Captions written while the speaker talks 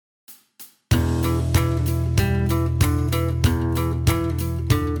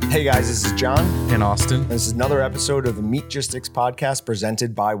Hey guys, this is John. And Austin. This is another episode of the Meatgistics podcast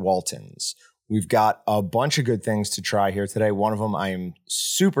presented by Waltons. We've got a bunch of good things to try here today. One of them I am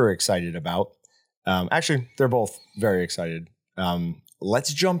super excited about. Actually, they're both very excited.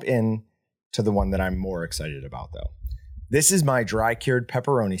 Let's jump in to the one that I'm more excited about, though. This is my dry cured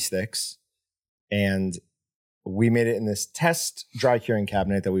pepperoni sticks, and we made it in this test dry curing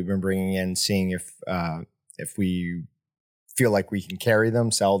cabinet that we've been bringing in, seeing if we feel like we can carry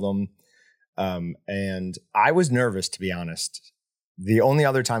them, sell them. And I was nervous, to be honest. The only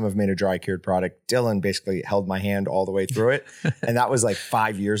other time I've made a dry cured product, Dylan basically held my hand all the way through it. And that was like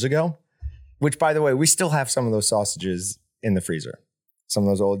 5 years ago, which, by the way, we still have some of those sausages in the freezer. Some of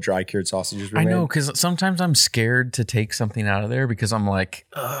those old dry cured sausages. I know, because sometimes I'm scared to take something out of there because I'm like,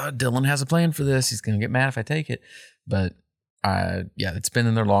 Dylan has a plan for this. He's going to get mad if I take it. But it's been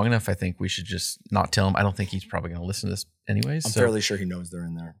in there long enough. I think we should just not tell him. I don't think he's probably going to listen to this anyways. I'm fairly sure he knows they're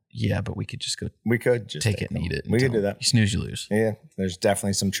in there. Yeah, but we could just go. We could just take it and eat it. We could do that. You snooze, you lose. Yeah, there's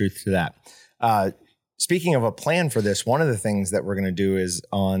definitely some truth to that. Speaking of a plan for this, one of the things that we're going to do is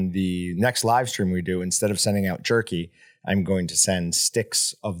on the next live stream we do, instead of sending out jerky, I'm going to send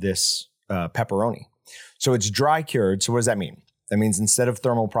sticks of this pepperoni. So it's dry cured. So what does that mean? That means instead of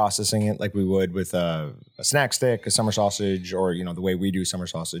thermal processing it like we would with a snack stick, a summer sausage, or the way we do summer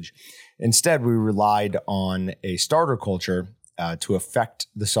sausage, instead we relied on a starter culture to affect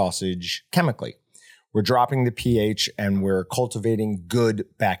the sausage chemically. We're dropping the pH and we're cultivating good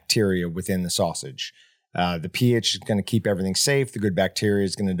bacteria within the sausage. The pH is going to keep everything safe. The good bacteria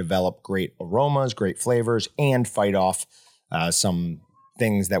is going to develop great aromas, great flavors, and fight off some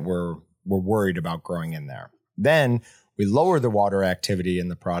things that we're worried about growing in there. Then we lower the water activity in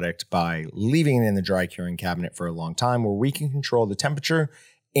the product by leaving it in the dry curing cabinet for a long time, where we can control the temperature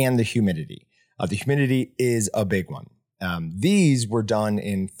and the humidity. The humidity is a big one. These were done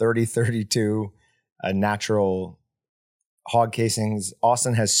in 3032 natural hog casings.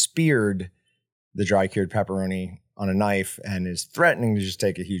 Austin has speared the dry cured pepperoni on a knife and is threatening to just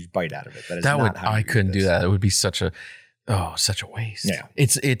take a huge bite out of it. I couldn't do that. It would be such a waste. Yeah.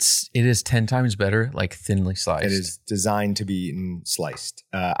 It is 10 times better, like thinly sliced. It is designed to be eaten sliced.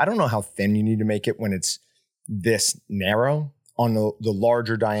 I don't know how thin you need to make it when it's this narrow. On the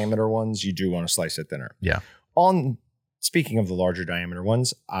larger diameter ones, you do want to slice it thinner. Yeah. Speaking of the larger diameter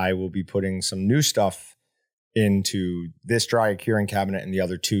ones, I will be putting some new stuff into this dry curing cabinet and the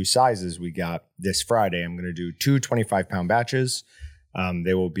other two sizes we got this Friday. I'm going to do 2 25-pound batches.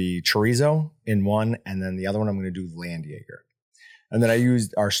 They will be chorizo in one, and then the other one I'm going to do Landjaeger. And then I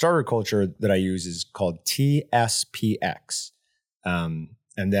used our starter culture that I use is called TSPX. And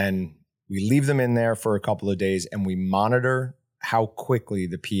then we leave them in there for a couple of days and we monitor how quickly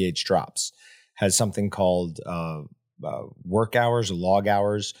the pH drops. Has something called work hours or log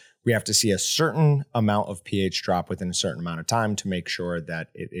hours. We have to see a certain amount of pH drop within a certain amount of time to make sure that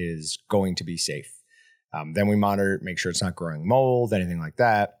it is going to be safe. Then we monitor, make sure it's not growing mold, anything like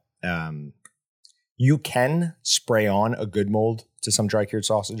that. You can spray on a good mold to some dry cured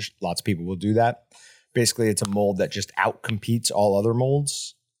sausage. Lots of people will do that. Basically, it's a mold that just outcompetes all other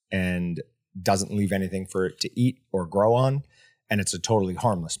molds and doesn't leave anything for it to eat or grow on. And it's a totally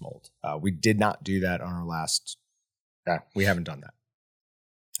harmless mold. We did not do that on our last. We haven't done that.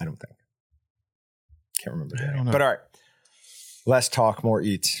 I don't think. Can't remember doing it. But all right, less talk, more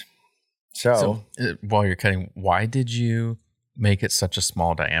eat. So while you're cutting, why did you make it such a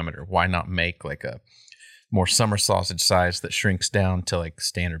small diameter? Why not make like a more summer sausage size that shrinks down to like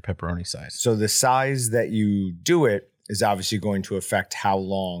standard pepperoni size? So the size that you do it is obviously going to affect how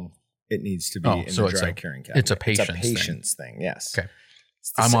long it needs to be in the dry curing cabinet. It's a patience thing. Yes. Okay.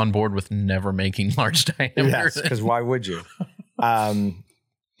 I'm on board with never making large diameters. Yes, because why would you?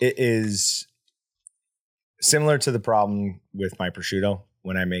 It is similar to the problem with my prosciutto.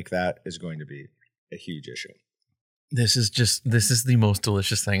 When I make that, is going to be a huge issue. This is the most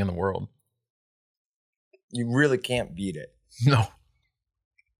delicious thing in the world. You really can't beat it. No.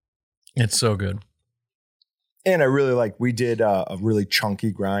 It's so good. And I really we did a really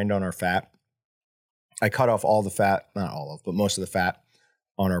chunky grind on our fat. I cut off all the fat, not all of, but most of the fat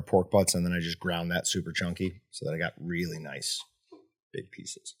on our pork butts. And then I just ground that super chunky so that I got really nice big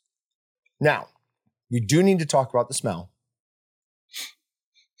pieces. Now, we do need to talk about the smell.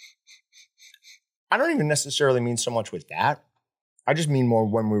 I don't even necessarily mean so much with that. I just mean more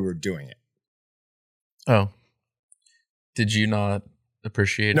when we were doing it. Oh. Did you not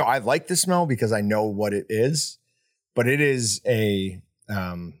appreciate it? No, I like the smell because I know what it is, but it is a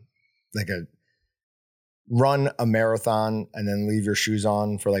run a marathon and then leave your shoes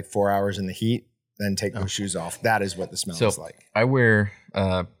on for 4 hours in the heat, then take those shoes off. That is what the smell is like. I wear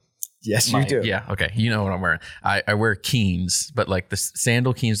Yes, you do. Yeah. Okay. You know what I'm wearing. I wear Keens, but like the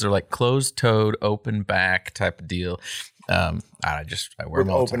sandal Keens, they're like closed toed, open back type of deal. I wear With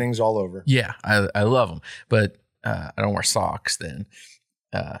them all openings all over. Yeah. I love them, but I don't wear socks then.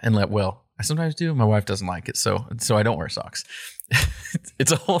 I sometimes do. My wife doesn't like it. So I don't wear socks.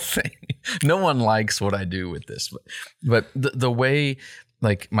 It's a whole thing. No one likes what I do with this, but the way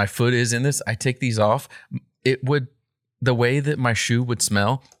like my foot is in this, I take these off. The way that my shoe would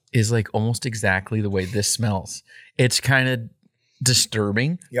smell is like almost exactly the way this smells. It's kind of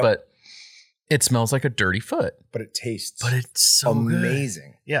disturbing, but it smells like a dirty foot. But it tastes But it's so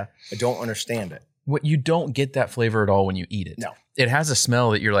amazing. Good. Yeah. I don't understand it. What you don't get that flavor at all when you eat it. No. It has a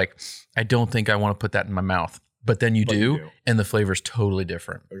smell that you're like, I don't think I want to put that in my mouth. But then you do, and the flavor's totally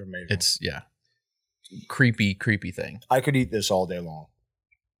different. It's amazing. It's creepy thing. I could eat this all day long.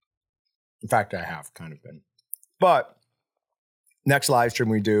 In fact, I have kind of been. But next live stream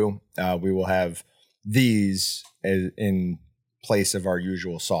we do, we will have these in place of our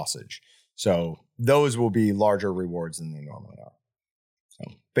usual sausage. So those will be larger rewards than they normally are. So,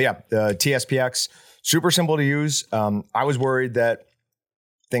 but yeah, the TSPX, super simple to use. I was worried that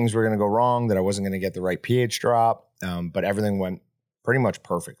things were going to go wrong, that I wasn't going to get the right pH drop, but everything went pretty much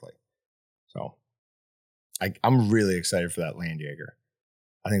perfectly. So I'm really excited for that Landjaeger.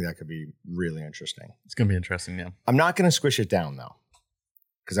 I think that could be really interesting. It's going to be interesting, yeah. I'm not going to squish it down, though,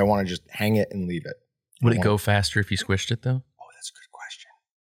 because I want to just hang it and leave it. Would it go faster if you squished it, though? Oh, that's a good question.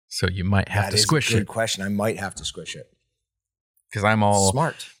 So you might have to squish it. Good question. I might have to squish it. Because I'm all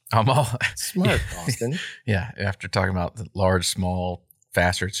smart, Austin. Yeah, after talking about the large, small,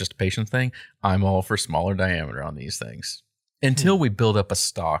 faster, it's just a patience thing. I'm all for smaller diameter on these things until we build up a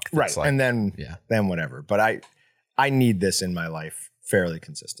stock. Right. Like, and then whatever. But I need this in my life fairly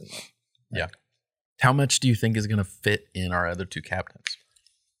consistently. Yeah. How much do you think is going to fit in our other two cabinets?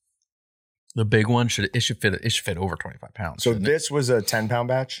 The big one should fit over 25 pounds. So this was a 10-pound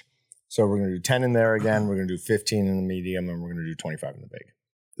batch. So we're going to do 10 in there again. We're going to do 15 in the medium, and we're going to do 25 in the big.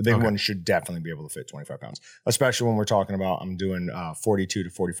 The big one should definitely be able to fit 25 pounds, especially when we're talking about I'm doing 42 to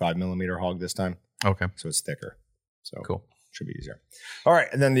 45 millimeter hog this time. Okay. So it's thicker. So cool. Should be easier. All right.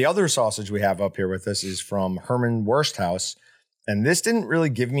 And then the other sausage we have up here with us is from Herman Wursthaus. And this didn't really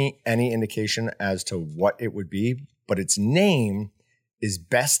give me any indication as to what it would be, but its name is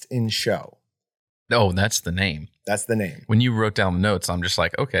Best in Show. Oh, that's the name. That's the name. When you wrote down the notes, I'm just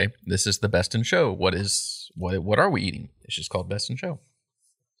like, okay, this is the Best in Show. What are we eating? It's just called Best in Show.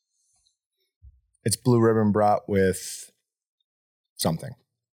 It's blue ribbon brat with something.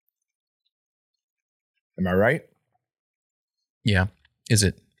 Am I right? Yeah. Is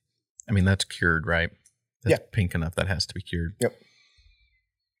it? I mean, that's cured, right? That's pink enough. That has to be cured. Yep.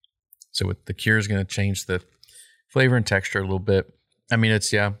 So the cure is going to change the flavor and texture a little bit. I mean,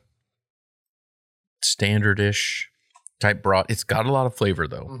 it's, standard-ish type broth. It's got a lot of flavor,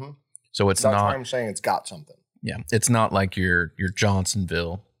 though. Mm-hmm. So that's not... That's why I'm saying it's got something. Yeah. It's not like your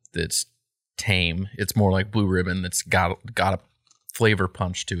Johnsonville that's tame. It's more like blue ribbon that's got a flavor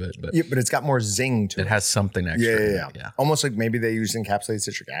punch to it. But but it's got more zing to it. It has something extra. Yeah. Almost like maybe they used encapsulated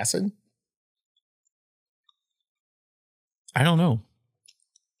citric acid. I don't know.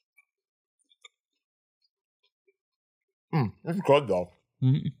 It's good though.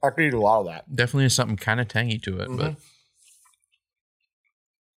 Mm-hmm. I could eat a lot of that. Definitely is something kind of tangy to it, but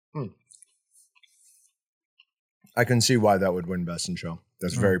I can see why that would win Best in Show.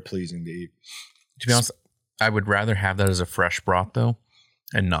 That's very pleasing to eat. To be honest, I would rather have that as a fresh broth though,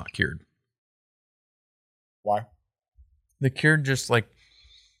 and not cured. Why? The cured just like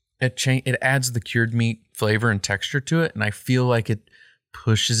it adds the cured meat flavor and texture to it, and I feel like it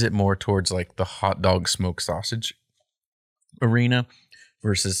pushes it more towards like the hot dog smoked sausage arena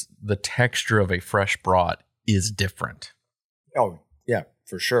versus the texture of a fresh broth is different. Oh, yeah,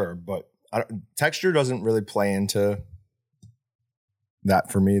 for sure. But texture doesn't really play into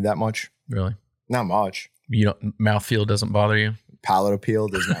that for me that much. Really? Not much. Mouthfeel doesn't bother you? Palate appeal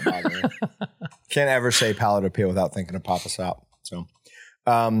does not bother me. Can't ever say palate appeal without thinking of Papa Sop. So,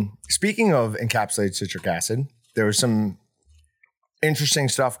 speaking of encapsulated citric acid, there was some interesting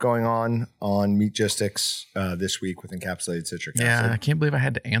stuff going on Meatgistics this week with encapsulated citric acid. Yeah, I can't believe I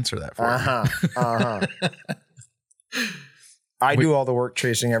had to answer that for you. I do all the work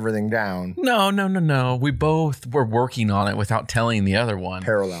chasing everything down. No. We both were working on it without telling the other one.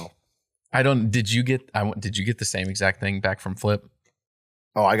 Parallel. Did you get the same exact thing back from Flip?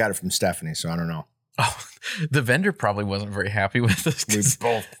 Oh, I got it from Stephanie, so I don't know. Oh, the vendor probably wasn't very happy with us. We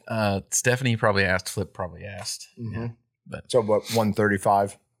both. Stephanie probably asked. Flip probably asked. Mm-hmm. Yeah, but so what?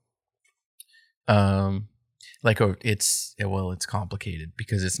 135. Like, it's complicated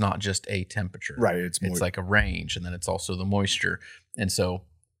because it's not just a temperature. Right. It's like a range, and then it's also the moisture. And so,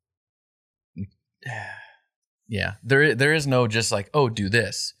 yeah, there is no just like, oh, do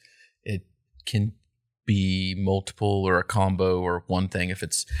this. It can be multiple or a combo or one thing.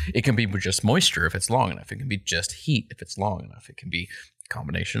 It can be just moisture if it's long enough. It can be just heat if it's long enough. It can be a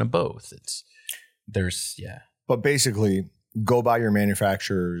combination of both. But basically, go by your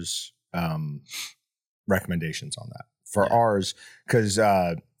manufacturer's recommendations on that. For ours, because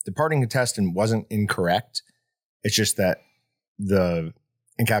the parting contestant wasn't incorrect. It's just that the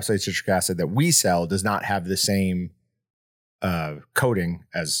encapsulated citric acid that we sell does not have the same coating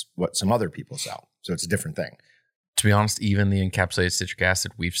as what some other people sell. So it's a different thing. To be honest, even the encapsulated citric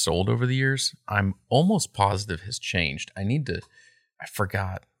acid we've sold over the years, I'm almost positive has changed. I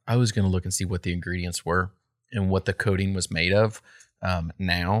forgot. I was going to look and see what the ingredients were and what the coating was made of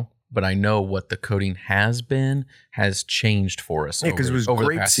now. But I know what the coating has changed for us. Yeah, because it was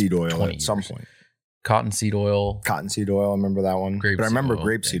grapeseed oil at some point. Cottonseed oil. Cottonseed oil, I remember that one. But I remember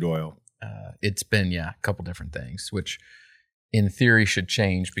grapeseed oil. It's been, a couple different things, which in theory should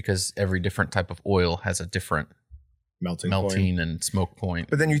change because every different type of oil has a different melting point and smoke point.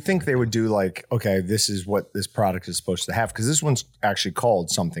 But then you think they would do like, okay, this is what this product is supposed to have, because this one's actually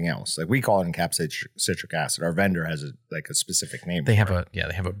called something else. Like we call it encapsulated citric acid. Our vendor has a specific name. They have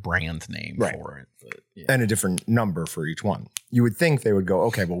a brand name for it, but, and a different number for each one. You would think they would go,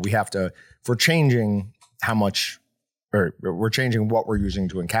 okay, well, we have to, if we're changing how much, or we're changing what we're using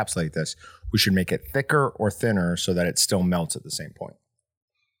to encapsulate this, we should make it thicker or thinner so that it still melts at the same point.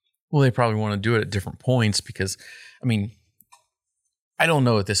 Well, they probably want to do it at different points because, I mean, I don't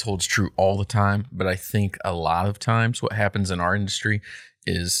know if this holds true all the time, but I think a lot of times what happens in our industry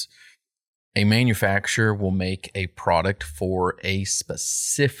is a manufacturer will make a product for a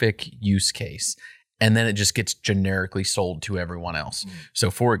specific use case, and then it just gets generically sold to everyone else. So,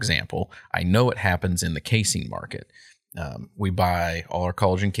 for example, I know it happens in the casing market. We buy all our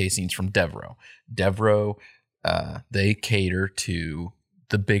collagen casings from Devro. Devro, they cater to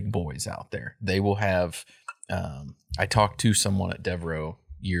the big boys out there. They will have, I talked to someone at Devro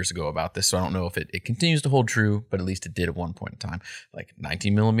years ago about this, so I don't know if it continues to hold true, but at least it did at one point in time. Like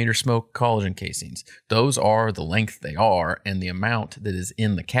 19 millimeter smoke collagen casings. Those are the length they are, and the amount that is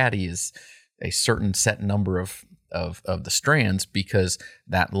in the caddy is a certain set number of the strands, because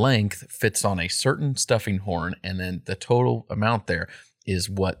that length fits on a certain stuffing horn, and then the total amount there is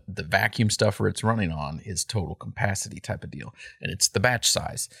what the vacuum stuffer it's running on is total capacity type of deal. And it's the batch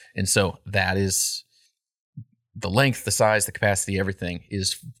size. And so that is the length, the size, the capacity, everything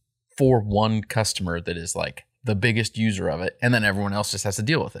is for one customer that is like the biggest user of it. And then everyone else just has to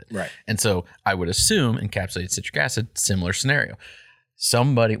deal with it. Right. And so I would assume encapsulated citric acid, similar scenario.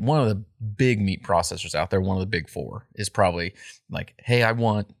 One of the big meat processors out there, one of the big four, is probably like, hey, I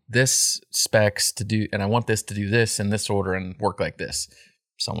want this specs to do, and I want this to do this in this order and work like this.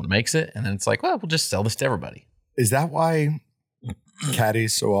 Someone makes it, and then it's like, well, we'll just sell this to everybody. Is that why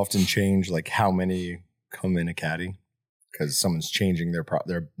caddies so often change, like how many come in a caddy? Because someone's changing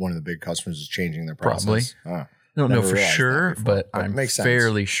one of the big customers is changing their process. Probably. I don't know for sure, but I'm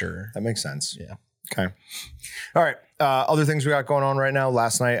fairly sure. That makes sense. Yeah. Okay. All right. Other things we got going on right now.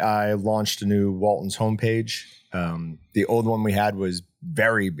 Last night, I launched a new Walton's homepage. The old one we had was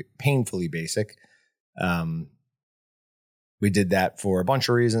very painfully basic. We did that for a bunch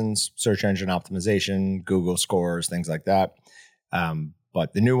of reasons: search engine optimization, Google scores, things like that.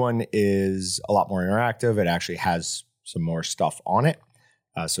 But the new one is a lot more interactive. It actually has some more stuff on it.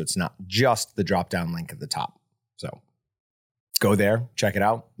 So it's not just the drop-down link at the top. So go there, check it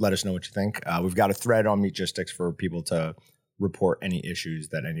out. Let us know what you think. We've got a thread on Meatgistics for people to report any issues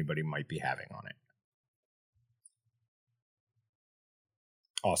that anybody might be having on it.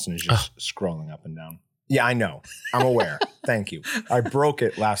 Austin is just scrolling up and down. Yeah, I know. I'm aware. Thank you. I broke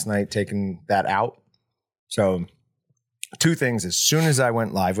it last night taking that out. So two things. As soon as I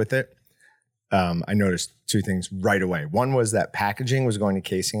went live with it, I noticed two things right away. One was that packaging was going to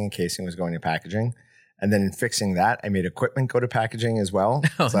casing and casing was going to packaging. And then in fixing that, I made equipment go to packaging as well.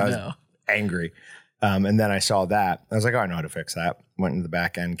 So I was angry. And then I saw that. I was like, oh, I know how to fix that. Went into the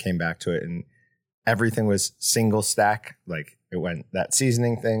back end, came back to it, and everything was single stack. Like it went that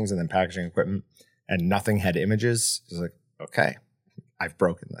seasoning things and then packaging equipment, and nothing had images. I was like, okay, I've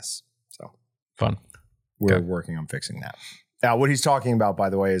broken this. So fun. We're working on fixing that. Now, what he's talking about, by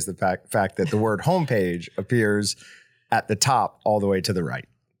the way, is the fact that the word homepage appears at the top all the way to the right,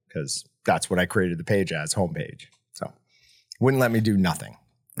 because that's what I created the page as, homepage. So wouldn't let me do nothing.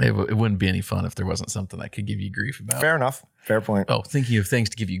 It wouldn't be any fun if there wasn't something that could give you grief about. Fair enough. Fair point. Oh, thinking of things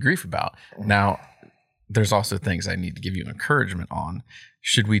to give you grief about. Now, there's also things I need to give you encouragement on.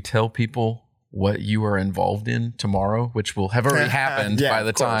 Should we tell people what you are involved in tomorrow, which will have already happened by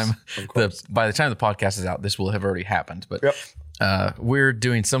the time the podcast is out? This will have already happened. But we're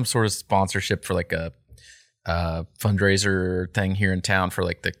doing some sort of sponsorship for like a fundraiser thing here in town for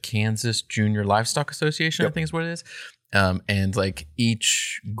like the Kansas Junior Livestock Association, I think is what it is. And like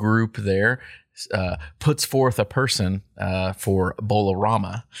each group there puts forth a person for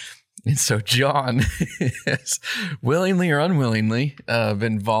Bowl-O-Rama. And so John has willingly or unwillingly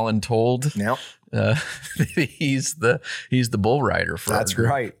been voluntold that he's the bull rider for That's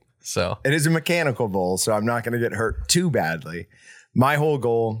right. So it is a mechanical bull, so I'm not going to get hurt too badly. My whole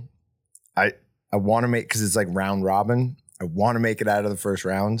goal, I want to make, because it's like round robin, I want to make it out of the first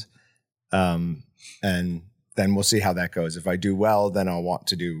round. And then we'll see how that goes. If I do well, then I'll want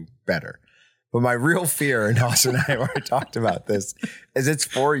to do better. But my real fear, and Austin and I already talked about this, is it's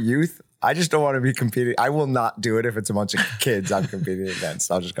for youth. I just don't want to be competing. I will not do it if it's a bunch of kids I'm competing against.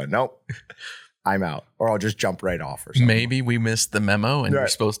 I'll just go, nope, I'm out. Or I'll just jump right off or something. Maybe we missed the memo and you're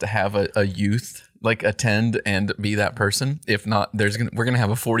supposed to have a youth like attend and be that person. If not, we're gonna have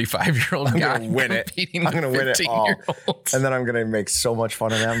a 45-year-old guy win it. I'm gonna win it all. And then I'm gonna make so much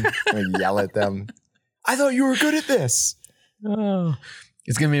fun of them. I'm gonna yell at them. I thought you were good at this. Oh.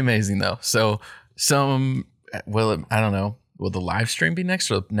 It's going to be amazing, though. So I don't know. Will the live stream be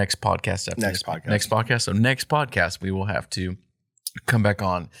next or the next podcast after Next podcast. Next podcast. So next podcast, we will have to come back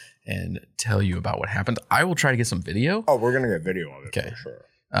on and tell you about what happened. I will try to get some video. Oh, we're going to get video of it for sure.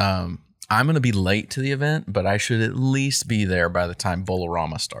 I'm going to be late to the event, but I should at least be there by the time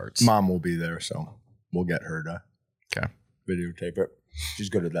Bowl-O-Rama starts. Mom will be there, so we'll get her to videotape it. She's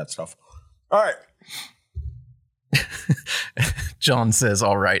good at that stuff. All right. John says,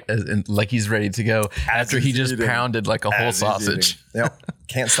 all right, and like he's ready to go after he just pounded like a whole sausage. Yep.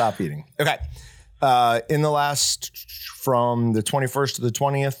 Can't stop eating. Okay. In the last, from the 21st to the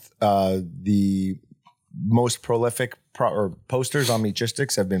 20th, the most prolific posters on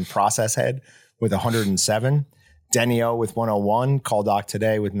Meatgistics have been Process Head with 107, Denio with 101, Call Doc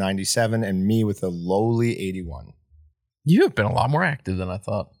Today with 97, and me with a lowly 81. You have been a lot more active than I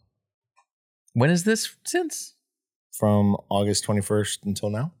thought. When is this since? From August 21st until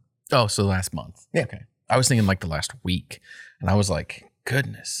now. Oh, so last month. Yeah. Okay. I was thinking like the last week, and I was like,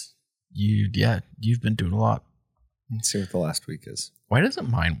 goodness, you've been doing a lot. Let's see what the last week is. Why doesn't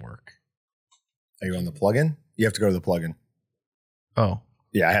mine work? Are you on the plugin? You have to go to the plugin. Oh.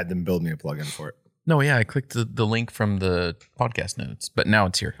 Yeah, I had them build me a plugin for it. No, yeah, I clicked the link from the podcast notes, but now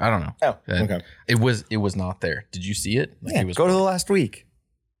it's here. I don't know. Oh, okay. It was not there. Did you see it? Like go to the last week.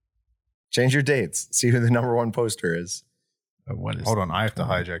 Change your dates. See who the number one poster is. Hold on. I have to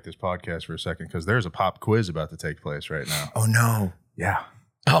hijack this podcast for a second because there's a pop quiz about to take place right now. Oh, no. Yeah.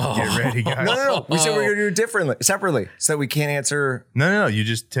 Oh. Get ready, guys. No. We said we were going to do it differently, separately, so that we can't answer. No. You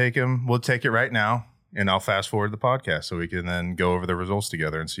just take them. We'll take it right now, and I'll fast forward the podcast so we can then go over the results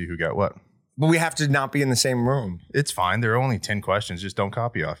together and see who got what. But we have to not be in the same room. It's fine. There are only 10 questions. Just don't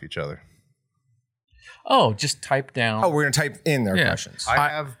copy off each other. Oh, just type down. Oh, we're going to type in their questions. I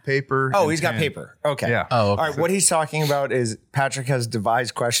have paper. Oh, he's got paper. Okay. Yeah. Oh, okay. All right. What he's talking about is Patrick has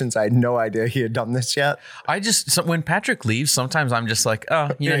devised questions. I had no idea he had done this yet. When Patrick leaves, sometimes I'm just like,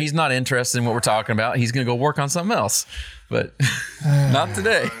 he's not interested in what we're talking about. He's going to go work on something else. But not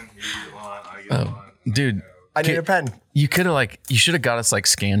today. Oh, dude. I need a pen. You should have got us like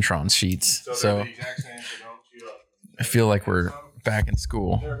Scantron sheets. So I feel like we're back in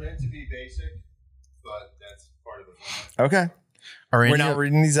school. They're meant to be basic, but that's part of the fun. Okay. We're not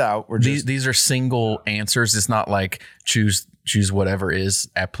reading these out. These are single answers. It's not like choose whatever is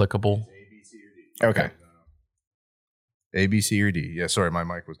applicable. A, B, C, or D. Okay. A, B, C, or D. Yeah, sorry, my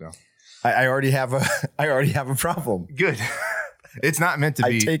mic was down. I already have a problem. Good. It's not meant to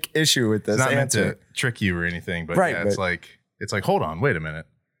be. I take issue with this. It's not answer. meant to trick you or anything, but right, yeah, it's like, hold on, wait a minute.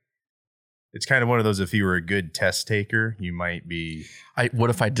 It's kind of one of those, if you were a good test taker, you might be. What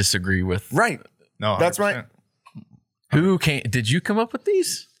if I disagree with? Right. No, 100%. That's right. Did you come up with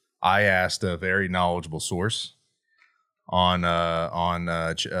these? I asked a very knowledgeable source on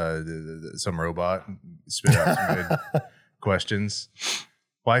some robot spit out some good questions.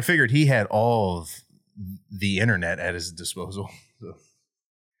 Well, I figured he had all of the internet at his disposal. So.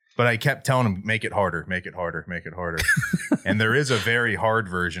 But I kept telling him, make it harder, make it harder, make it harder. And there is a very hard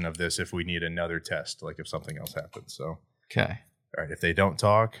version of this if we need another test, like if something else happens. So, okay. All right. If they don't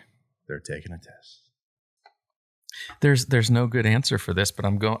talk, they're taking a test. There's no good answer for this, but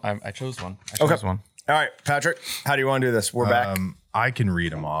I chose one. One. All right, Patrick, how do you want to do this? We're back. I can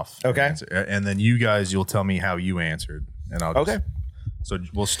read them off. Okay. And then you'll tell me how you answered. And I'll just, So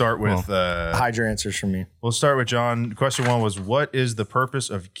we'll start with Hide your answers from me. we'll start with John. Question 1 was, what is the purpose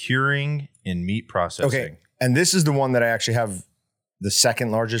of curing in meat processing? Okay. And this is the one that I actually have the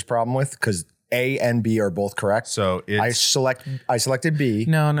second largest problem with because A and B are both correct. So it's I selected B.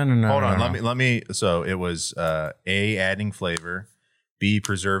 No. hold on. no. Let me. So it was A, adding flavor, B,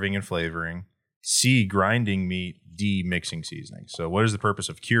 preserving and flavoring, C, grinding meat, D, mixing seasoning. So what is the purpose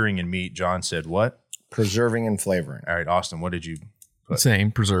of curing in meat? John said what? Preserving and flavoring. All right, Austin, what did you put?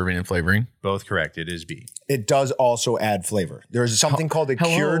 Same, preserving and flavoring. Both correct. It is B. It does also add flavor. There's something called a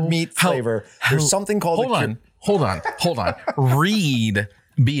hello? cured meat Hel- flavor. hel- There's something called Hold on. Read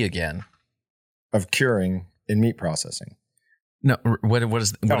B again. of curing in meat processing. No, what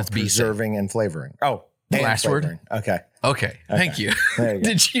does B say? Preserving and flavoring. Oh, and Last word? flavoring. Okay. Okay, thank you. There you go.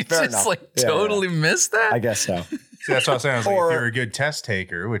 Did you Fair just enough. Yeah, totally miss that? I guess so. See, that's what I was saying. I was like, Or- if you're a good test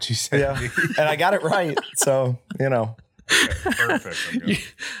taker, which he said. Yeah. And I got it right. So, Perfect.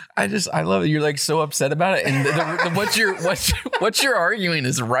 I'm good. I love it. You're like so upset about it, and what you're arguing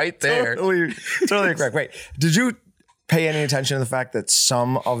is right there. Totally correct. Wait, did you pay any attention to the fact that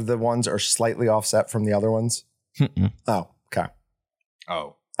some of the ones are slightly offset from the other ones? Oh, okay.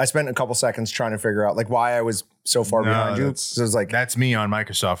 Oh. I spent a couple seconds trying to figure out like why I was so far behind you. that's- So it was like, That's me on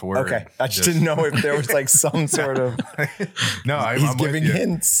Microsoft Word. okay. I just didn't know if there was like some sort of, No, he's I'm giving with you.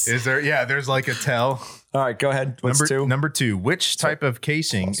 hints. Is there? Yeah, there's like a tell. All right, go ahead. What's two? Number 2. Which type of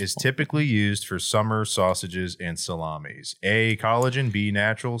casing is typically used for summer sausages and salamis? A, collagen, B,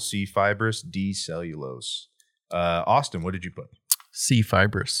 natural, C, fibrous, D, cellulose. Austin, what did you put? C,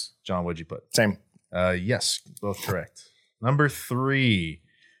 fibrous. John, what did you put? Same. Yes, both correct. Number 3.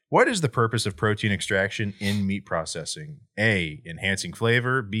 What is the purpose of protein extraction in meat processing? A, enhancing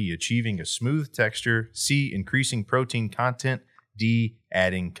flavor. B, achieving a smooth texture. C, increasing protein content. D,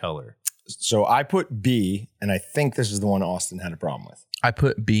 adding color. So I put B, and I think this is the one Austin had a problem with. I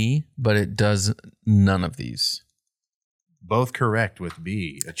put B, but it does none of these. Both correct with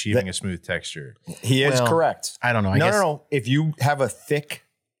B, achieving a smooth texture. He is Well, correct. I don't know. I guess No. If you have a thick,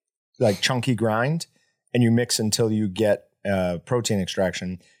 like chunky grind, and you mix until you get protein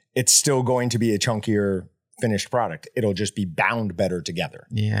extraction, it's still going to be a chunkier finished product. It'll just be bound better together.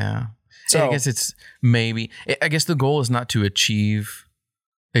 Yeah. So I guess it's maybe. I guess the goal is not to achieve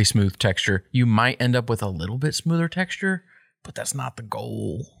a smooth texture. You might end up with a little bit smoother texture, but that's not the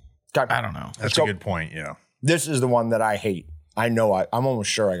goal. I don't know. That's So- a good point, yeah. this is the one that I hate. I know I'm almost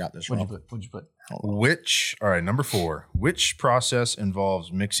sure I got this wrong. What'd you put? All right, number 4. Which process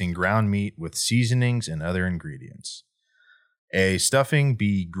involves mixing ground meat with seasonings and other ingredients? A, stuffing,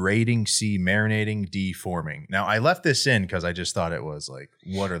 B, grating, C, marinating, D, forming. Now, I left this in because I just thought it was like,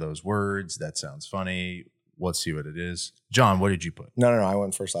 what are those words? That sounds funny. Let's see what it is. John, what did you put? No. I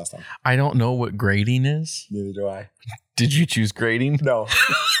went first last time. I don't know what grading is. Neither do I. Did you choose grading? No,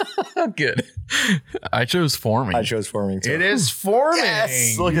 Good. I chose forming. I chose forming too. It is forming.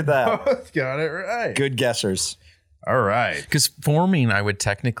 Yes, look at that. Both got it right. Good guessers. All right. Because forming, I would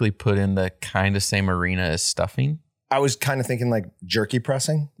technically put in the kind of same arena as stuffing. I was kind of thinking like jerky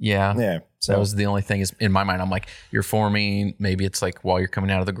pressing. Yeah. Yeah. So That was the only thing is in my mind. I'm like, you're forming, maybe it's like while you're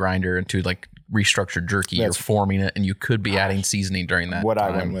coming out of the grinder into like restructured jerky, That's- you're forming it and you could be adding seasoning during that. What I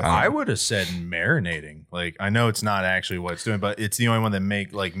time. went with. I would have said marinating. Like, I know it's not actually what it's doing, but it's the only one that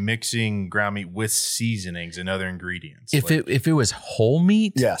make like mixing ground meat with seasonings and other ingredients. If Like, it was whole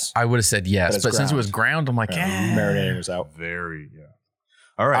meat, Yes. I would have said yes. But But, it's since it ground. was ground, I'm like, Yeah, marinating was out. very, yeah.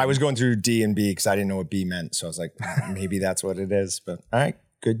 All right. I was going through D and B because I didn't know what B meant. So I was like, maybe that's what it is. But all right.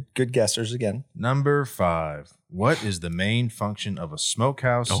 Good guessers again. Number 5. What is the main function of a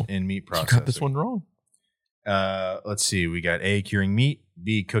smokehouse Oh, in meat you processing? got this one wrong. Let's see. We got A, curing meat,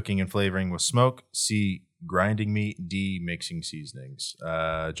 B, cooking and flavoring with smoke, C, grinding meat, D, mixing seasonings.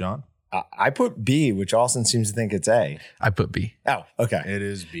 John? I put B, which Austin seems to think it's A. I put B. Oh, okay. It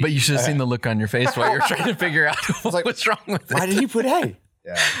is B. But you should have seen the look on your face while you're trying to figure out like, what's wrong with it. Why did he put A?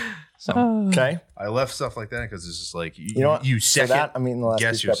 Yeah. Okay. I left stuff like that because it's just like, You know what? you For second that, I'm eating the last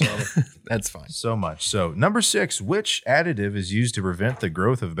guess piece of yourself pepperoni. That's fine. so much. So, number 6, which additive is used to prevent the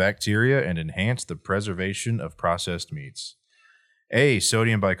growth of bacteria and enhance the preservation of processed meats? A,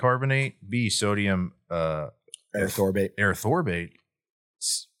 sodium bicarbonate, B, sodium Erythorbate. erythorbate,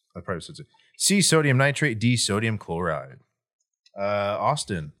 I probably said so. C, sodium nitrate, D, sodium chloride.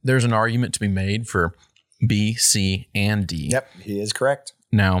 Austin. There's an argument to be made for B, C, and D. Yep, he is correct.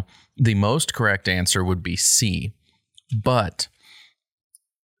 Now, the most correct answer would be C, but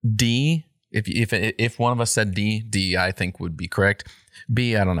D, if one of us said D, I think would be correct.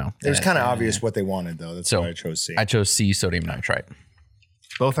 B, I don't know. It was kind of obvious what they wanted, though. That's So, why I chose C. I chose C, sodium nitrite.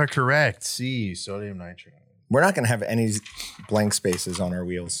 Both are correct. C, sodium nitrate. We're not going to have any blank spaces on our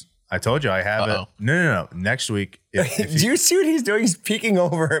wheels. I told you I have Uh-oh. it. No. Next week. If Do you see what he's doing? He's peeking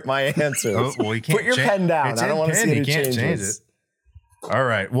over at my answers. Oh, well, he can't Put your cha- pen down. It's I don't in want to pen. see any He can't changes. change it. All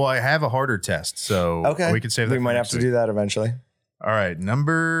right. Well, I have a harder test, so Okay. we could save that. We for might have next to week. do that eventually. All right.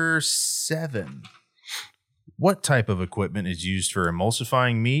 Number 7. What type of equipment is used for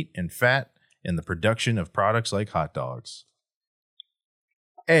emulsifying meat and fat in the production of products like hot dogs?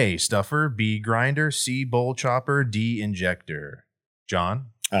 A, stuffer. B, grinder. C, bowl chopper. D, injector. John?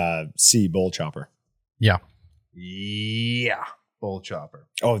 C, bowl chopper. Yeah. Yeah. Bowl chopper.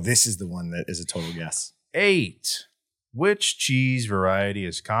 Oh, this is the one that is a total guess. 8. Which cheese variety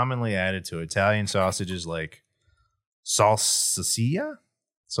is commonly added to Italian sausages like salsiccia?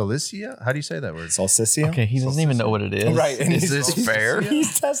 Salsiccia? How do you say that word? Salsiccia? Okay, he doesn't even know what it is. Right. And Is he's- this fair?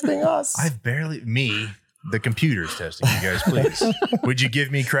 He's testing us. The computer's testing you guys, please. Would you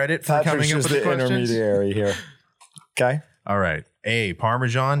give me credit for Patrick's coming up just with the the questions? intermediary here. Okay. All right. A,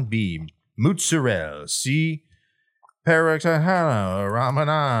 Parmesan. B, mozzarella. C, Parmigiano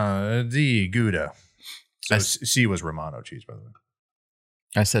Romano. D, Gouda. So C was Romano cheese, by the way.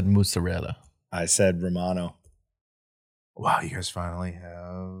 I said mozzarella. I said Romano. Wow, you guys finally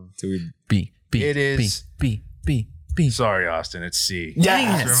have... Do we? B. It is- B. Sorry, Austin. It's C.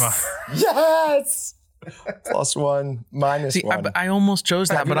 Yes. It's Romano. Yes. +1, See, -1. I almost chose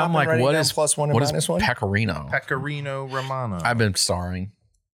that, Have you but not I'm been like, writing what down is +1 and what is -1? pecorino? Pecorino Romano. I've been starring.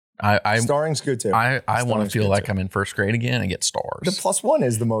 I Starring's good too. want to Starring's feel good like too. I'm in first grade again and get stars. The +1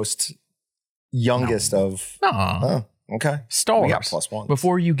 is the most youngest of. Nuh-uh. Oh, okay. Stars. We got +1s.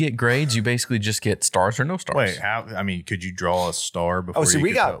 Before you get grades, you basically just get stars or no stars. Wait, how? I mean, could you draw a star before Oh, so you we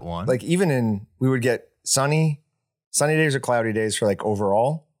could got put one? like even in we would get sunny days or cloudy days for like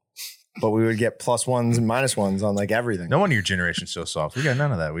overall, but we would get +1s and -1s on like everything. No wonder your generation's so soft. We got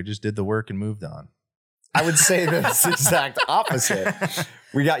none of that. We just did the work and moved on. I would say the exact opposite.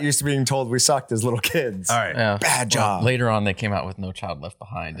 We got used to being told we sucked as little kids. All right. Yeah. Bad job. Later on, they came out with No Child Left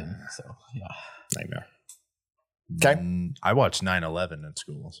Behind, and so yeah. Nightmare. Okay. I watched 9/11 in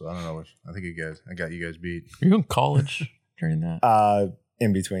school, so I don't know. I think I got you guys beat. Are you in college during that?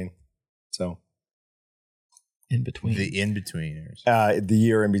 In between. So In between. The in-betweeners. the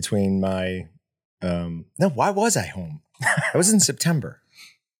year in between my no, why was I home? I was in September.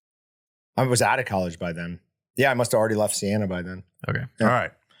 I was out of college by then. Yeah, I must have already left Siena by then. Okay. Yeah. All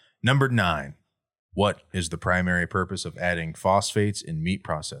right. Number 9. What is the primary purpose of adding phosphates in meat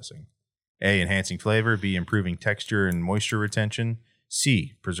processing? A, enhancing flavor. B, improving texture and moisture retention.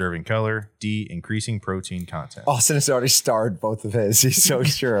 C, preserving color. D, increasing protein content. Austin has already starred both of his. He's so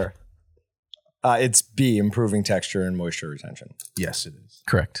sure. It's B, improving texture and moisture retention. Yes, it is.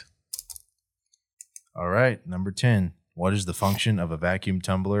 Correct. All right. Number 10. What is the function of a vacuum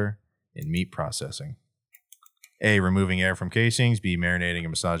tumbler in meat processing? A, removing air from casings. B, marinating and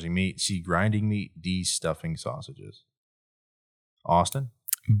massaging meat. C, grinding meat. D, stuffing sausages. Austin?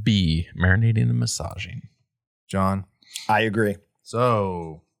 B, marinating and massaging. John? I agree.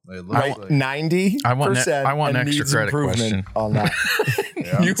 So, it looks Right, like 90%. I want an extra needs credit improvement question. on that.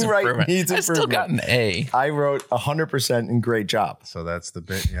 Yeah. You Needs write improvement. needs I still got improvement. an A. I wrote 100% and great job. So that's the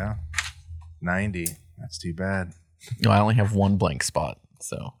bit, yeah. 90. That's too bad. No, I only have one blank spot.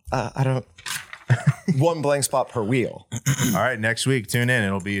 So I don't. One blank spot per wheel. All right, next week, tune in.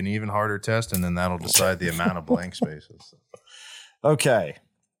 It'll be an even harder test, and then that'll decide the amount of blank spaces. Okay.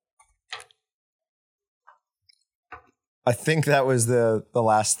 I think that was the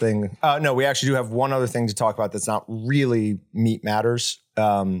last thing. No, we actually do have one other thing to talk about that's not really meat matters.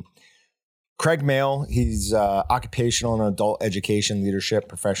 Craig Mail, he's occupational and adult education leadership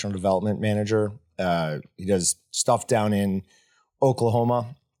professional development manager. He does stuff down in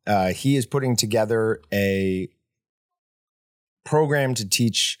Oklahoma. He is putting together a program to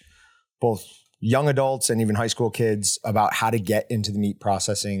teach both young adults and even high school kids about how to get into the meat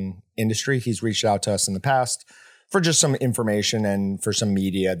processing industry. He's reached out to us in the past for just some information and for some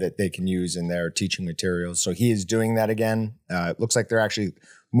media that they can use in their teaching materials. So he is doing that again. It looks like they're actually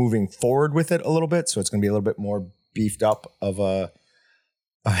moving forward with it a little bit. So it's going to be a little bit more beefed up of a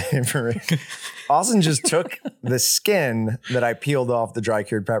information. Austin just took the skin that I peeled off the dry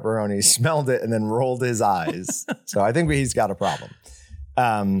cured pepperoni, smelled it, and then rolled his eyes. So I think he's got a problem.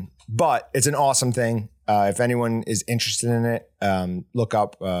 But it's an awesome thing. If anyone is interested in it, look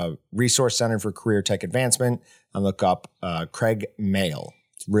up Resource Center for Career Tech Advancement and look up Craig Mail.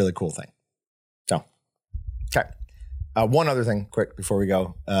 It's a really cool thing. So, okay. One other thing quick before we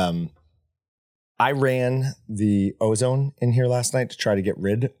go. I ran the ozone in here last night to try to get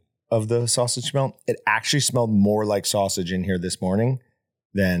rid of the sausage smell. It actually smelled more like sausage in here this morning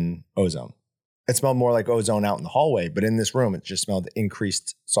than ozone. It smelled more like ozone out in the hallway, but in this room, it just smelled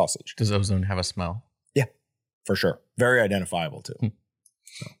increased sausage. Does ozone have a smell? Yeah, for sure. Very identifiable too.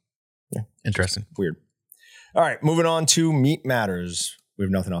 So, yeah, interesting. Weird. All right, moving on to meat matters. We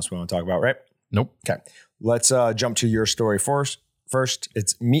have nothing else we want to talk about, right? Nope. Okay, let's jump to your story first. First,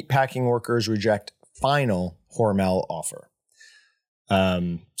 it's meatpacking workers reject final Hormel offer.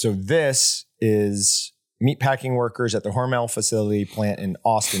 So this is meatpacking workers at the Hormel facility plant in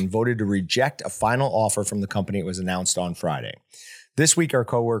Austin voted to reject a final offer from the company. It was announced on Friday. This week, our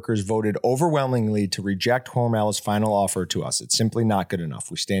coworkers voted overwhelmingly to reject Hormel's final offer to us. It's simply not good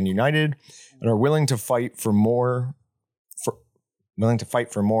enough. We stand united and are willing to fight for more for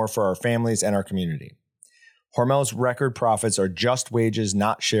our families and our community. Hormel's record profits are just wages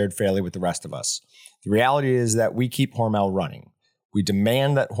not shared fairly with the rest of us. The reality is that we keep Hormel running. We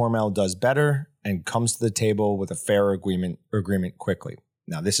demand that Hormel does better and comes to the table with a fair agreement quickly.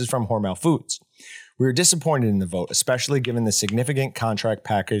 Now, this is from Hormel Foods. We are disappointed in the vote, especially given the significant contract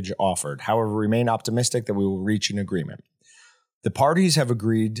package offered. However, we remain optimistic that we will reach an agreement. The parties have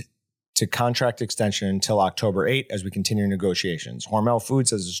agreed to contract extension until October 8 as we continue negotiations. Hormel Foods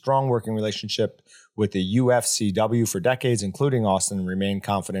has a strong working relationship with the UFCW for decades, including Austin, and remain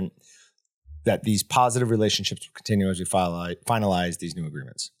confident that these positive relationships will continue as we finalize these new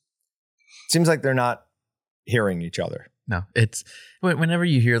agreements. Seems like they're not hearing each other. No, it's whenever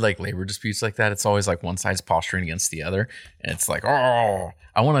you hear like labor disputes like that, it's always like one side's posturing against the other. And it's like, oh,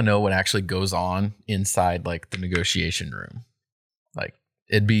 I want to know what actually goes on inside like the negotiation room. Like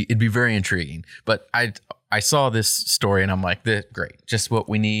it'd be very intriguing. But I saw this story and I'm like, great, just what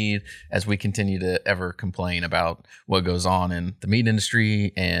we need as we continue to ever complain about what goes on in the meat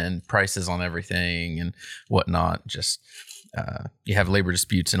industry and prices on everything and whatnot. Just you have labor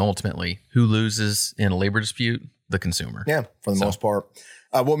disputes, and ultimately, who loses in a labor dispute? The consumer. Yeah, for the most part.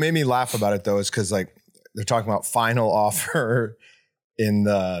 What made me laugh about it though is because like they're talking about final offer in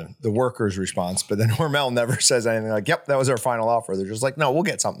the workers' response, but then Hormel never says anything like, "Yep, that was our final offer." They're just like, "No, we'll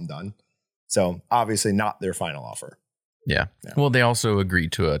get something done." So obviously not their final offer. Yeah. Well, they also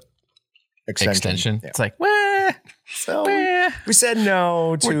agreed to a extension. Yeah. It's like, well, so we said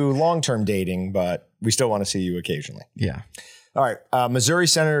no to long-term dating, but we still want to see you occasionally. Yeah. All right. Missouri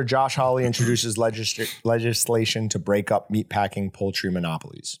Senator Josh Hawley introduces legislation to break up meatpacking poultry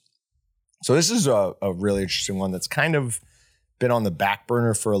monopolies. So this is a really interesting one that's kind of been on the back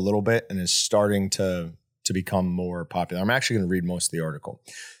burner for a little bit and is starting to become more popular. I'm actually going to read most of the article.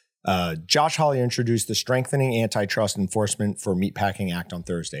 Josh Hawley introduced the Strengthening Antitrust Enforcement for Meatpacking Act on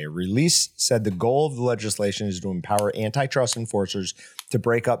Thursday. A release said the goal of the legislation is to empower antitrust enforcers to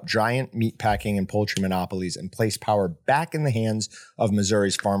break up giant meatpacking and poultry monopolies and place power back in the hands of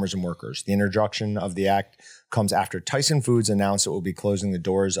Missouri's farmers and workers. The introduction of the act comes after Tyson Foods announced it will be closing the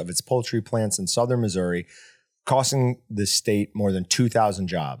doors of its poultry plants in southern Missouri, costing the state more than 2,000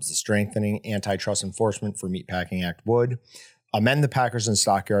 jobs. The Strengthening Antitrust Enforcement for Meatpacking Act would amend the Packers and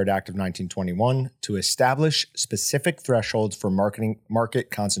Stockyard Act of 1921 to establish specific thresholds for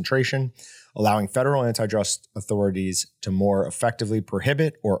market concentration, allowing federal antitrust authorities to more effectively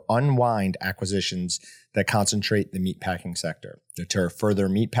prohibit or unwind acquisitions that concentrate the meatpacking sector, deter further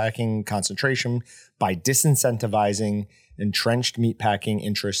meatpacking concentration by disincentivizing entrenched meatpacking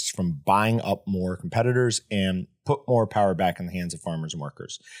interests from buying up more competitors, and put more power back in the hands of farmers and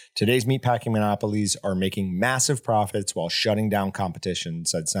workers. Today's meatpacking monopolies are making massive profits while shutting down competition,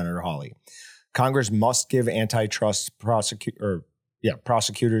 said Senator Hawley. Congress must give antitrust prosecutors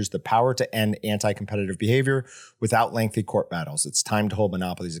the power to end anti-competitive behavior without lengthy court battles. It's time to hold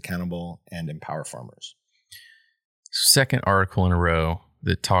monopolies accountable and empower farmers. Second article in a row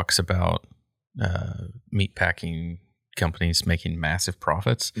that talks about meatpacking companies making massive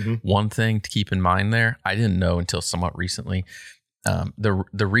profits. Mm-hmm. One thing to keep in mind there, I didn't know until somewhat recently,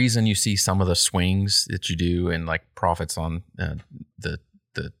 the reason you see some of the swings that you do in like profits on the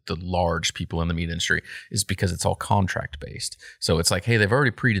large people in the meat industry is because it's all contract based. So it's like, hey, they've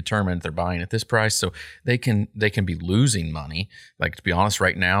already predetermined they're buying at this price, so they can be losing money. Like, to be honest,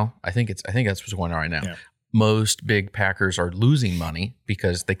 right now, I think that's what's going on right now. Yeah. Most big packers are losing money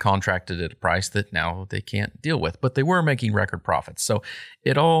because they contracted at a price that now they can't deal with, but they were making record profits. So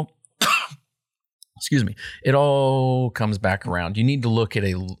it all, it all comes back around. You need to look at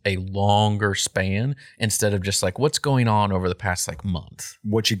a longer span instead of just like what's going on over the past like month.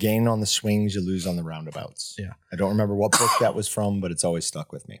 What you gain on the swings, you lose on the roundabouts. Yeah. I don't remember what book that was from, but it's always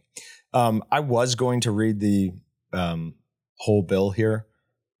stuck with me. I was going to read the whole bill here,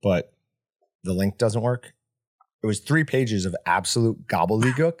 but the link doesn't work. It was 3 pages of absolute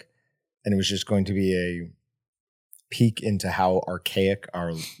gobbledygook, and it was just going to be a peek into how archaic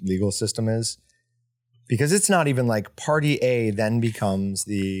our legal system is. Because it's not even like party A then becomes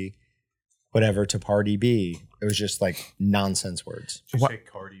the whatever to party B. It was just like nonsense words. Did you What? say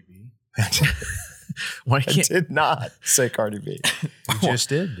Cardi B? Why I can't did not say Cardi B. You just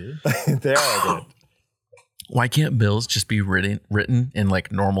did, dude. There I did. why can't bills just be written in like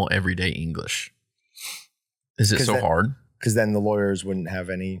normal everyday English? Is it 'Cause so that- hard? Because then the lawyers wouldn't have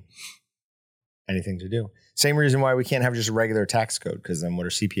anything to do. Same reason why we can't have just a regular tax code, because then what are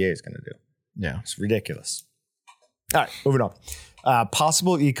CPAs going to do? Yeah. It's ridiculous. All right, moving on.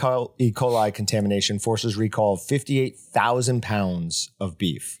 Possible E. coli contamination forces recall of 58,000 pounds of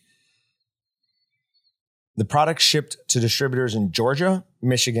beef. The products shipped to distributors in Georgia,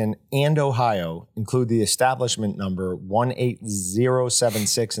 Michigan, and Ohio include the establishment number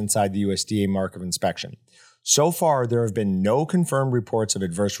 18076 inside the USDA mark of inspection. So far, there have been no confirmed reports of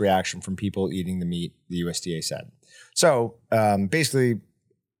adverse reaction from people eating the meat, the USDA said. So basically,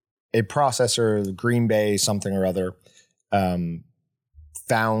 a processor, Green Bay, something or other,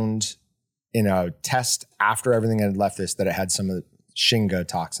 found in a test after everything had left this that it had some of the Shiga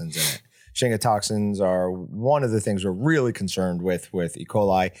toxins in it. Shiga toxins are one of the things we're really concerned with E.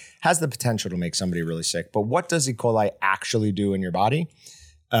 coli. Has the potential to make somebody really sick. But what does E. coli actually do in your body?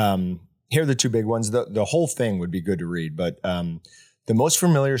 Here are the two big ones. The whole thing would be good to read, but the most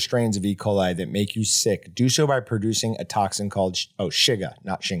familiar strains of E. coli that make you sick do so by producing a toxin called Shiga,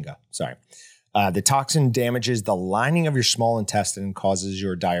 not Shinga. Sorry. The toxin damages the lining of your small intestine and causes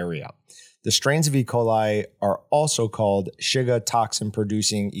your diarrhea. The strains of E. coli are also called Shiga toxin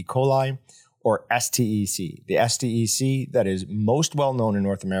producing E. coli, or STEC. The STEC that is most well known in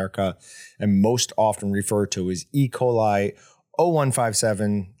North America and most often referred to as E. coli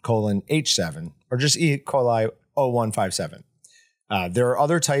 0157:H7, or just E. coli 0157. There are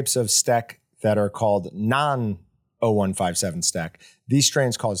other types of STEC that are called non-0157 STEC. These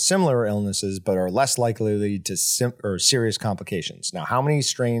strains cause similar illnesses, but are less likely to lead to serious complications. Now, how many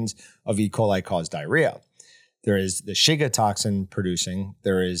strains of E. coli cause diarrhea? There is the Shiga toxin producing.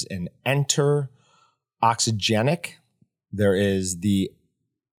 There is an enteroxygenic. There is the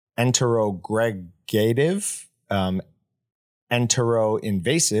enterogregative,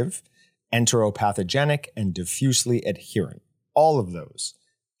 enteroinvasive, enteropathogenic, and diffusely adherent. All of those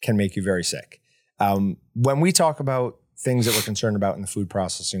can make you very sick. When we talk about things that we're concerned about in the food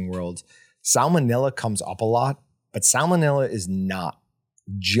processing world, salmonella comes up a lot, but salmonella is not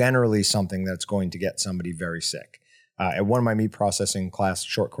generally something that's going to get somebody very sick. At one of my meat processing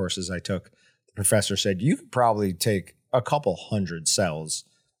short courses I took, the professor said, you could probably take a couple hundred cells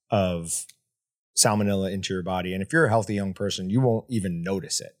of salmonella into your body. And if you're a healthy young person, you won't even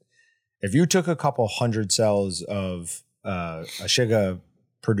notice it. If you took a couple hundred cells of a Shiga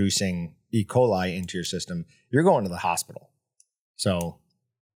producing E. coli into your system, you're going to the hospital. So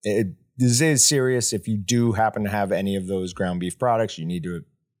this is serious. If you do happen to have any of those ground beef products, you need to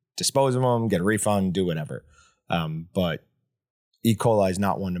dispose of them, get a refund, do whatever. But E. coli is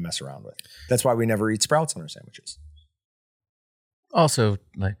not one to mess around with. That's why we never eat sprouts on our sandwiches. Also,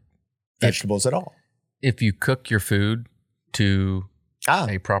 like Vegetables at all. if you cook your food to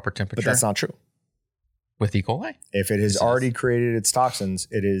a proper temperature, But that's not true. with E. coli. If it has already created its toxins,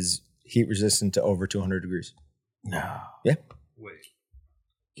 it is heat resistant to over 200 degrees. No. Yeah. Wait.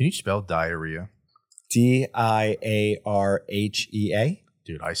 Can you spell diarrhea? Diarrhea.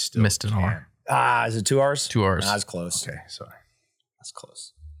 Dude, I still Missed an R. Ah, is it 2 R's? 2 R's. Nah, that's close. Okay, sorry. That's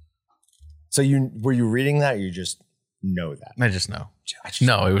close. So were you reading that? Or you just know that? I just know. I just-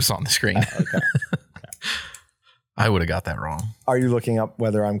 No, it was on the screen. Okay. I would have got that wrong. Are you looking up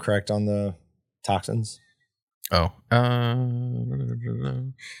whether I'm correct on the toxins? Oh.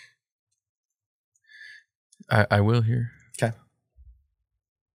 I will here. Okay.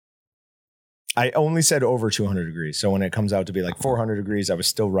 I only said over 200 degrees. So when it comes out to be like 400 degrees, I was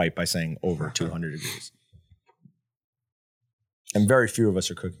still right by saying over 200 degrees. And very few of us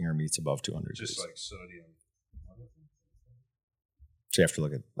are cooking our meats above 200 degrees. Like sodium. So you have to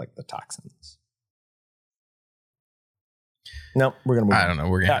look at like the toxins. No, we're going to move on. I don't know.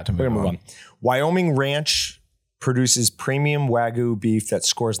 We're going to have to We're move gonna on. Wyoming Ranch produces premium Wagyu beef that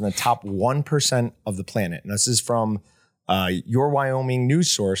scores in the top 1% of the planet. And this is from your Wyoming news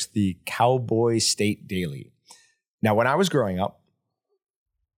source, the Cowboy State Daily. Now, when I was growing up,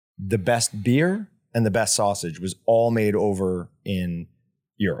 the best beer and the best sausage was all made over in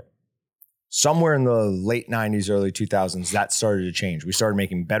Europe. Somewhere in the late 90s, early 2000s, that started to change. We started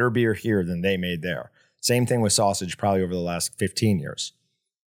making better beer here than they made there. Same thing with sausage, probably over the last 15 years.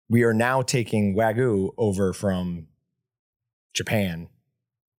 We are now taking Wagyu over from Japan,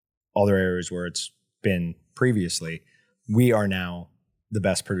 other areas where it's been previously. We are now the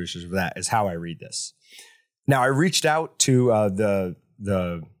best producers of that, is how I read this. Now, I reached out to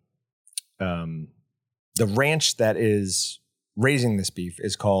the ranch that is raising this beef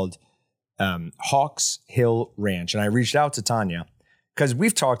is called Hawks Hill Ranch. And I reached out to Tanya because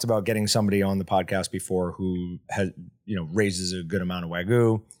we've talked about getting somebody on the podcast before who has, raises a good amount of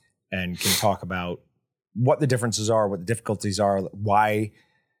Wagyu and can talk about what the differences are, what the difficulties are, why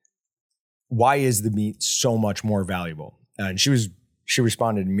is the meat so much more valuable? And she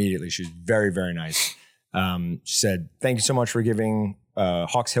responded immediately. She was very, very nice. She said, "Thank you so much for giving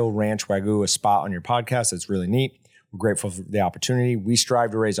Hawks Hill Ranch Wagyu a spot on your podcast. It's really neat. We're grateful for the opportunity. We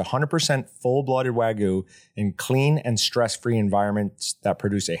strive to raise 100% full-blooded Wagyu in clean and stress-free environments that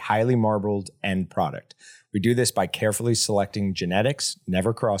produce a highly marbled end product. We do this by carefully selecting genetics,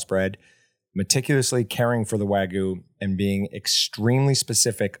 never crossbred, meticulously caring for the Wagyu, and being extremely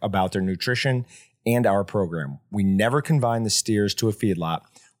specific about their nutrition and our program. We never confine the steers to a feedlot.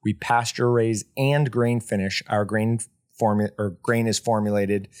 We pasture raise and grain finish. Our grain is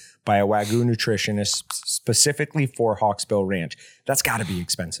formulated by a Wagyu nutritionist specifically for Hawksbill Ranch." That's got to be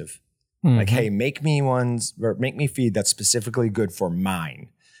expensive. Mm-hmm. Like, hey, make me feed that's specifically good for mine.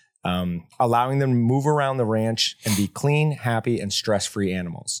 Allowing them to move around the ranch and be clean, happy, and stress-free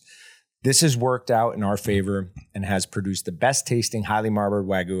animals. This has worked out in our favor and has produced the best tasting, highly marbled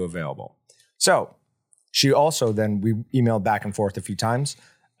Wagyu available. So she also we emailed back and forth a few times.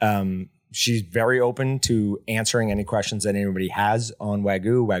 She's very open to answering any questions that anybody has on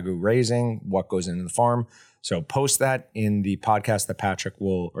Wagyu raising, what goes into the farm. So post that in the podcast that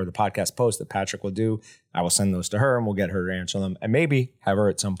the podcast post that Patrick will do. I will send those to her and we'll get her to answer them and maybe have her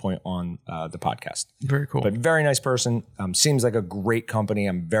at some point on the podcast. Very cool. But very nice person. Seems like a great company.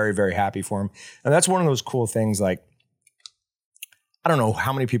 I'm very, very happy for him. And that's one of those cool things. Like, I don't know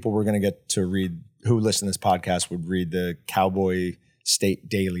how many people we're going to get to read who listen to this podcast would read the Cowboy State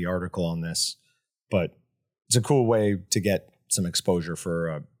Daily article on this, but it's a cool way to get some exposure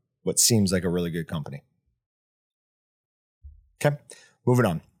for what seems like a really good company. Okay, moving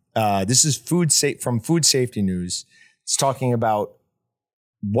on. This is from Food Safety News. It's talking about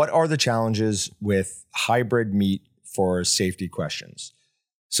what are the challenges with hybrid meat for safety questions.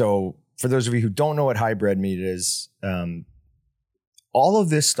 So for those of you who don't know what hybrid meat is, all of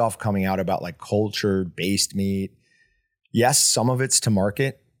this stuff coming out about like culture-based meat, yes, some of it's to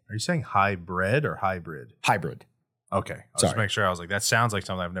market. Are you saying hybrid or hybrid? Hybrid. Okay. I'll just make sure. I was like, that sounds like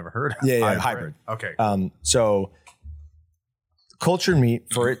something I've never heard of. Yeah, hybrid. Okay. So cultured meat,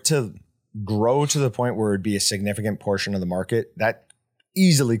 for it to grow to the point where it'd be a significant portion of the market, that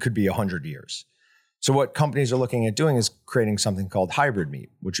easily could be 100 years. So what companies are looking at doing is creating something called hybrid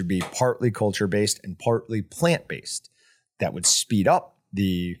meat, which would be partly culture-based and partly plant-based. That would speed up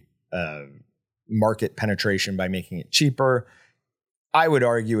the market penetration by making it cheaper. I would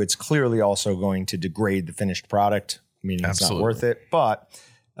argue it's clearly also going to degrade the finished product, meaning it's not worth it. But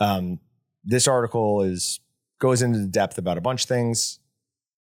this article goes into the depth about a bunch of things.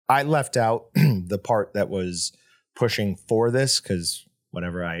 I left out the part that was pushing for this because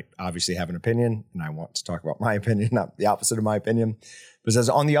whatever, I obviously have an opinion and I want to talk about my opinion, not the opposite of my opinion. But it says,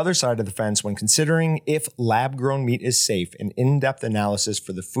 on the other side of the fence, when considering if lab-grown meat is safe, an in-depth analysis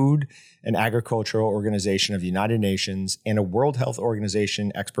for the Food and Agricultural Organization of the United Nations and a World Health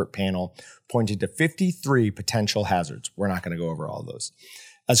Organization expert panel pointed to 53 potential hazards. We're not going to go over all of those.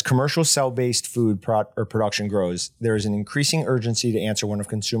 As commercial cell-based food production grows, there is an increasing urgency to answer one of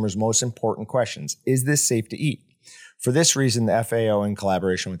consumers' most important questions. Is this safe to eat? For this reason, the FAO, in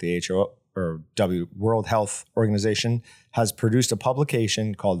collaboration with the World Health Organization, has produced a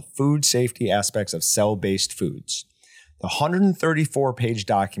publication called Food Safety Aspects of Cell-Based Foods. The 134-page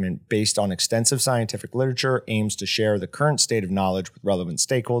document, based on extensive scientific literature, aims to share the current state of knowledge with relevant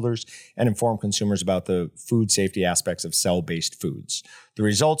stakeholders and inform consumers about the food safety aspects of cell-based foods. The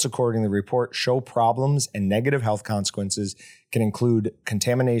results, according to the report, show problems and negative health consequences can include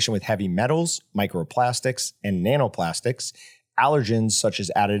contamination with heavy metals, microplastics, and nanoplastics, allergens such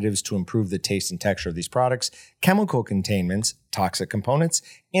as additives to improve the taste and texture of these products, chemical containments, toxic components,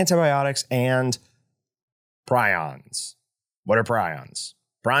 antibiotics, and prions. What are prions?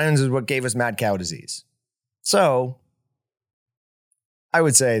 Prions is what gave us mad cow disease. So I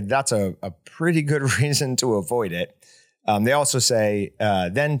would say that's a pretty good reason to avoid it. They also say,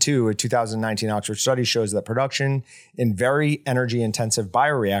 then too, a 2019 Oxford study shows that production in very energy-intensive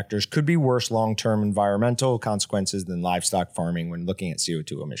bioreactors could be worse long-term environmental consequences than livestock farming when looking at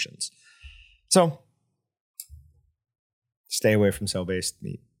CO2 emissions. So stay away from cell-based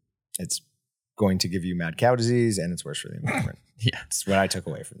meat. It's going to give you mad cow disease and it's worse for the environment. Yeah, That's what I took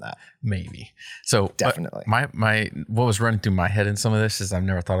away from that. maybe. So Definitely. my what was running through my head in some of this is I've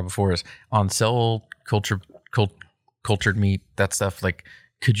never thought of before is on cell cultured meat, that stuff. Like,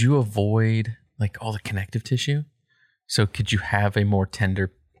 could you avoid like all the connective tissue? So could you have a more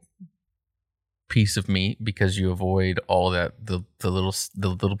tender piece of meat because you avoid all that the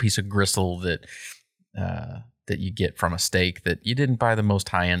little piece of gristle that you get from a steak that you didn't buy the most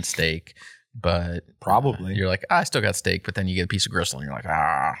high end steak, but Probably. you're like, I still got steak, but then you get a piece of gristle and you're like,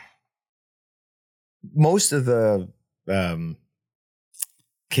 Most of the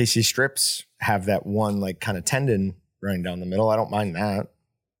KC strips have that one like kind of tendon running down the middle. I don't mind that.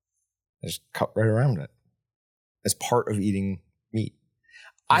 I just cut right around it as part of eating meat.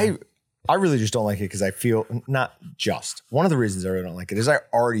 Yeah. I really just don't like it because I feel not just one of the reasons I really don't like it is I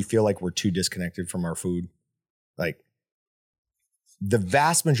already feel like we're too disconnected from our food. Like the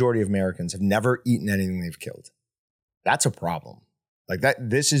vast majority of Americans have never eaten anything they've killed. That's a problem. Like that,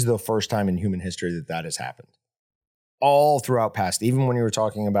 this is the first time in human history that has happened. All throughout past, even when you were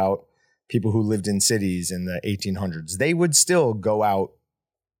talking about people who lived in cities in the 1800s, they would still go out,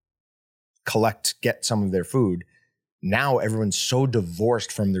 get some of their food. Now everyone's so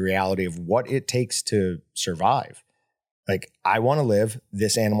divorced from the reality of what it takes to survive. Like, I want to live.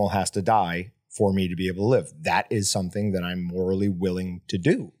 This animal has to die for me to be able to live. That is something that I'm morally willing to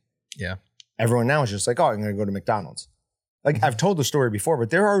do. Yeah. Everyone now is just like, oh, I'm going to go to McDonald's. Like, I've told the story before,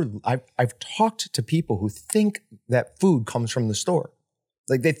 but I've talked to people who think that food comes from the store.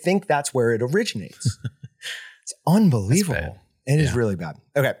 Like, they think that's where it originates. It's unbelievable. It is really bad.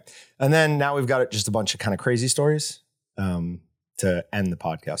 Okay. And then now we've got just a bunch of kind of crazy stories to end the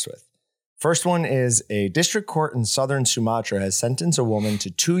podcast with. First one is a district court in southern Sumatra has sentenced a woman to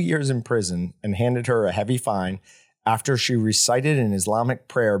 2 years in prison and handed her a heavy fine after she recited an Islamic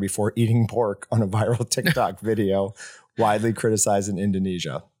prayer before eating pork on a viral TikTok video widely criticized in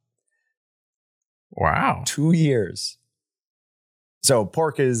Indonesia. Wow. 2 years. So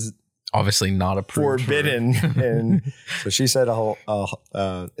pork is Obviously not approved. forbidden. And so she said a whole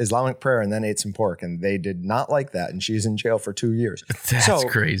Islamic prayer and then ate some pork, and they did not like that. And she's in jail for 2 years. That's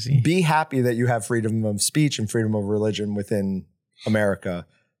crazy. Be happy that you have freedom of speech and freedom of religion within America,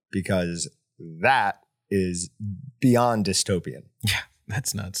 because that is beyond dystopian. Yeah,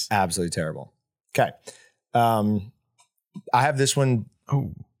 that's nuts. Absolutely terrible. Okay. I have this one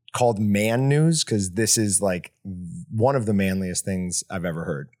called Man News because this is like one of the manliest things I've ever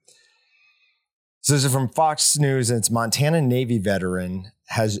heard. So this is from Fox News, and it's Montana Navy veteran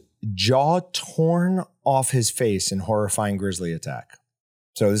has jaw torn off his face in horrifying grizzly attack.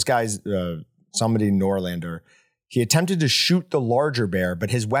 So this guy's somebody Norlander. He attempted to shoot the larger bear, but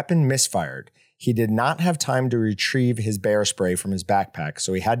his weapon misfired. He did not have time to retrieve his bear spray from his backpack,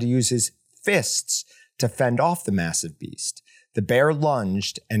 so he had to use his fists to fend off the massive beast. The bear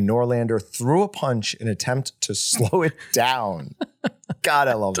lunged, and Norlander threw a punch in an attempt to slow it down. God,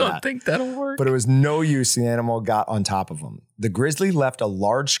 I love that. Don't think that'll work. But it was no use. The animal got on top of him. The grizzly left a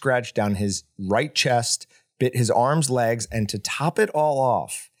large scratch down his right chest, bit his arms, legs, and to top it all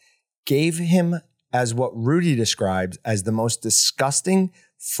off, gave him as what Rudy describes as the most disgusting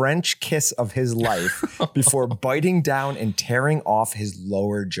French kiss of his life before biting down and tearing off his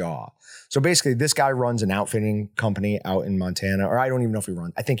lower jaw. So basically, this guy runs an outfitting company out in Montana, or I don't even know if he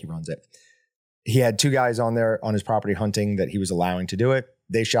runs. I think he runs it. He had 2 guys on there on his property hunting that he was allowing to do it.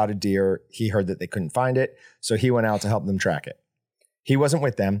 They shot a deer. He heard that they couldn't find it, so he went out to help them track it. He wasn't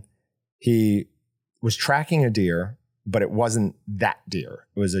with them. He was tracking a deer, but it wasn't that deer.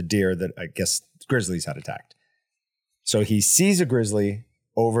 It was a deer that I guess grizzlies had attacked. So he sees a grizzly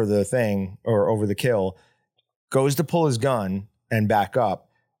over the thing or over the kill, goes to pull his gun and back up.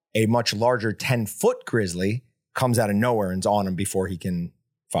 A much larger 10-foot grizzly comes out of nowhere and's on him before he can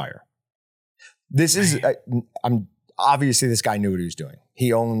fire. This is, I'm obviously this guy knew what he was doing.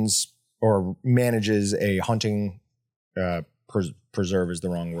 He owns or manages a hunting preserve is the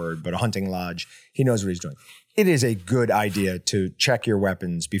wrong word, but a hunting lodge. He knows what he's doing. It is a good idea to check your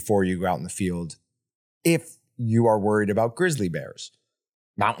weapons before you go out in the field if you are worried about grizzly bears,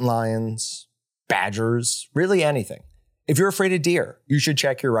 mountain lions, badgers, really anything. If you're afraid of deer, you should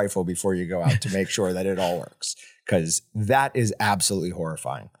check your rifle before you go out to make sure that it all works, because that is absolutely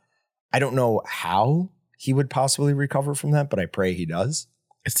horrifying. I don't know how he would possibly recover from that, but I pray he does.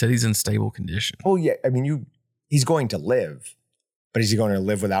 It said he's in stable condition. Oh, yeah. I mean, he's going to live, but is he going to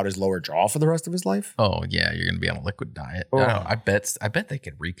live without his lower jaw for the rest of his life? Oh, yeah. You're going to be on a liquid diet. Oh. I bet they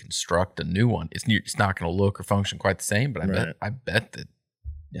could reconstruct a new one. It's not going to look or function quite the same, but I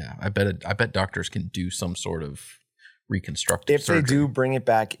bet doctors can do some sort of reconstructive surgery. They do bring it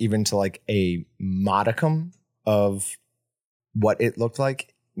back even to like a modicum of what it looked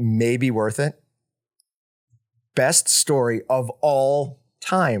like, may be worth it. Best story of all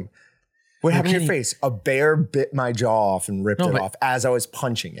time. What happened to your face? A bear bit my jaw off and ripped it off as I was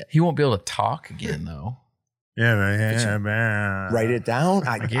punching it. He won't be able to talk again, though. Yeah, man. Write it down?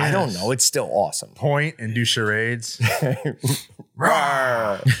 I don't know. It's still awesome. Point and do charades.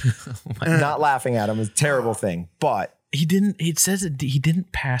 Not laughing at him is a terrible thing, but he didn't. It says he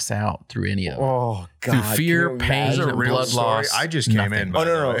didn't pass out through any of it. oh Through god, fear, can you pain, imagine? and blood loss. I just came nothing. in. Oh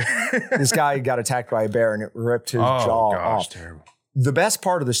no. This guy got attacked by a bear and it ripped his jaw off. Terrible. The best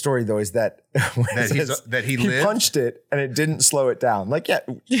part of the story, though, is that He lived? punched it and it didn't slow it down. Like,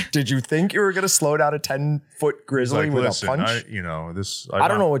 did you think you were going to slow down a 10-foot grizzly with a punch? I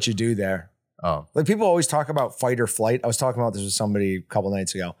don't know what you do there. Oh, Like, people always talk about fight or flight. I was talking about this with somebody a couple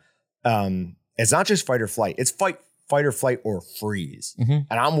nights ago. It's not just fight or flight. It's fight or flight or freeze. Mhm.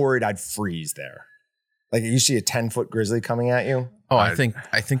 And I'm worried I'd freeze there. Like, you see a 10-foot grizzly coming at you. Oh, I think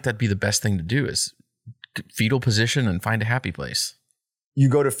that'd be the best thing to do is fetal position and find a happy place. You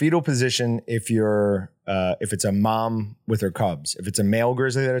go to fetal position if it's a mom with her cubs. If it's a male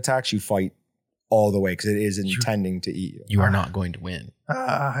grizzly that attacks, you fight all the way because it is intending to eat you. You are not going to win.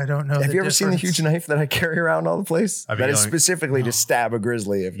 I don't know. Have you ever seen the huge knife that I carry around all the place? I've That been is specifically to stab a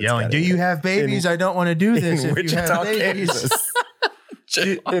grizzly. If it's Yelling, got do it. you have babies? I don't want to do this. in If you Wichita, have babies. Kansas?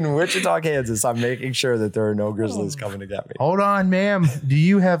 In Wichita, Kansas, I'm making sure that there are no grizzlies coming to get me. Hold on, ma'am. Do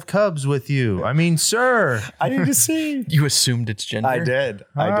you have cubs with you? I mean, sir. I need to see. You assumed its gender. I did.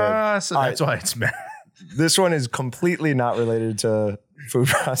 So that's why it's mad. This one is completely not related to food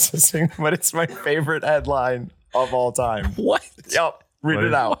processing, but it's my favorite headline of all time. What? Yep. Read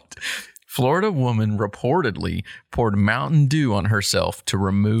it out. Florida woman reportedly poured Mountain Dew on herself to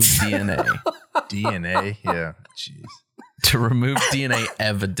remove DNA. DNA? Yeah. Jeez. To remove DNA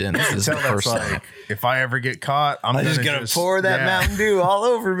evidence is the Tell first that's thing. like, if I ever get caught, I'm just gonna pour that Mountain Dew all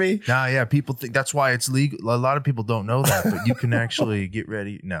over me. Nah, yeah, people think that's why it's legal. A lot of people don't know that, but you can actually get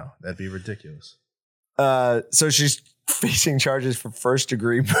ready. No, that'd be ridiculous. So she's facing charges for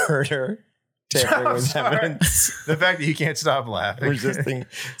first-degree murder, tampering I'm with sorry. evidence, The fact that you can't stop laughing. resisting.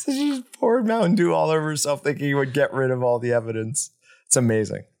 So she just poured Mountain Dew all over herself, thinking he would get rid of all the evidence. It's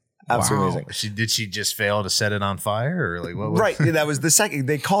amazing. Absolutely Wow. amazing. Did she just fail to set it on fire, or like what? Right. That was the second.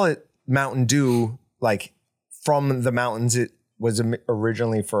 They call it Mountain Dew, like from the mountains. It was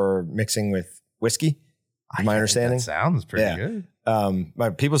originally for mixing with whiskey. My understanding. That sounds pretty Yeah. good.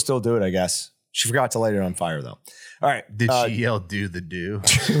 But people still do it, I guess. She forgot to light it on fire, though. All right. Did she yell "Do the do"?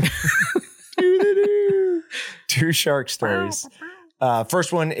 Two shark stories.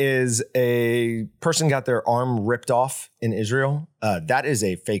 First one is a person got their arm ripped off in Israel. That is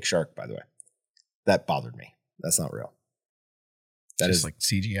a fake shark, by the way. That bothered me. That's not real. That Just is like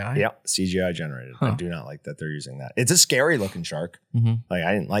CGI. yeah, CGI generated. I Huh. do not like that they're using that. It's a scary looking shark. Mm-hmm. Like,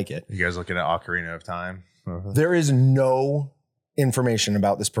 I didn't like it. You guys looking at Ocarina of Time? There is no information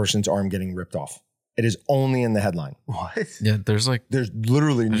about this person's arm getting ripped off. It is only in the headline. What? Yeah, there's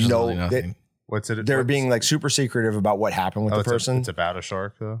Literally literally no. nothing. What's it? They're being like super secretive about what happened with the person. It's about a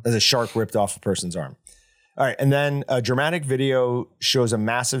shark, though. As a shark ripped off a person's arm. All right. And then a dramatic video shows a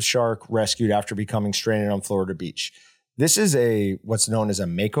massive shark rescued after becoming stranded on Florida beach. This is what's known as a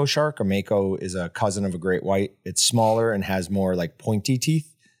mako shark. A mako is a cousin of a great white. It's smaller and has more like pointy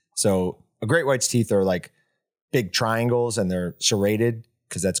teeth. So a great white's teeth are like big triangles and they're serrated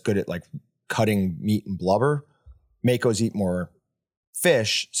because that's good at like cutting meat and blubber. Makos eat more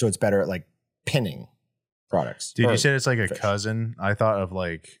fish, so it's better at like pinning products. Dude, Or you said it's like a fish. cousin. I thought of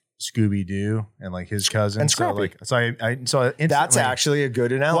like Scooby Doo and like his cousin. And So Scrappy. like, so I instantly, That's actually a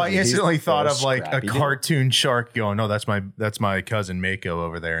good analogy. Well, I instantly thought of like a Scrappy Doo. cartoon shark going, "No, that's my cousin Mako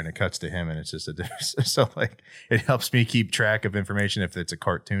over there," and it cuts to him, and it's just a different. So like, it helps me keep track of information if it's a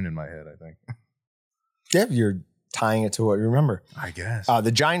cartoon in my head. I think. Yeah, you're tying it to what you remember. I guess.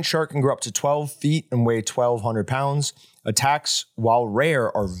 The giant shark can grow up to 12 feet and weigh 1,200 pounds. Attacks, while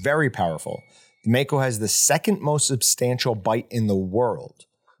rare, are very powerful. The mako has the second most substantial bite in the world.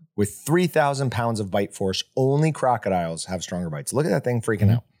 With 3,000 pounds of bite force, only crocodiles have stronger bites. Look at that thing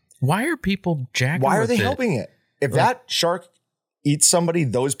freaking out. Why are people jacking? Why are with they it? helping it? If that shark eats somebody,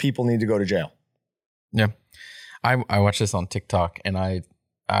 those people need to go to jail. Yeah, I watched this on TikTok and I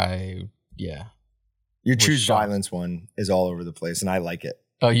yeah. Your Was choose shocked. violence one is all over the place, and I like it.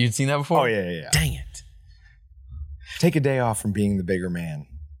 Oh, you'd seen that before? Oh, yeah. Dang it! Take a day off from being the bigger man.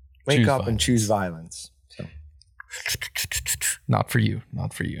 Wake Choose up and violence. choose violence. So. Not for you.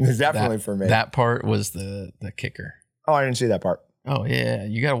 Not for you. It's definitely for me. That part was the kicker. Oh, I didn't see that part. Oh yeah,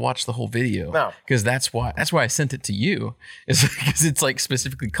 you got to watch the whole video. No. Because that's why I sent it to you. Is because it's like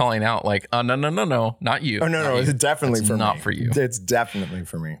specifically calling out like, oh no, not you. Oh no, it's definitely That's for not me. for you. It's definitely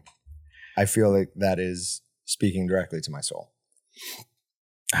for me. I feel like that is speaking directly to my soul.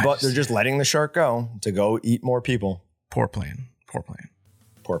 But they're just letting the shark go to go eat more people. Poor plan.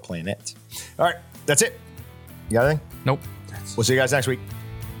 Poor planet. All right, that's it. You got anything? Nope. We'll see you guys next week.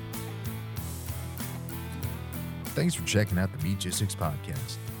 Thanks for checking out the Meatgistics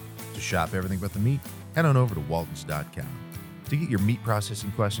podcast. To shop everything but the meat, head on over to waltons.com. To get your meat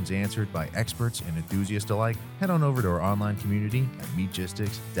processing questions answered by experts and enthusiasts alike, head on over to our online community at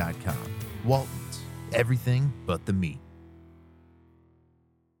meatgistics.com. Waltons, everything but the meat.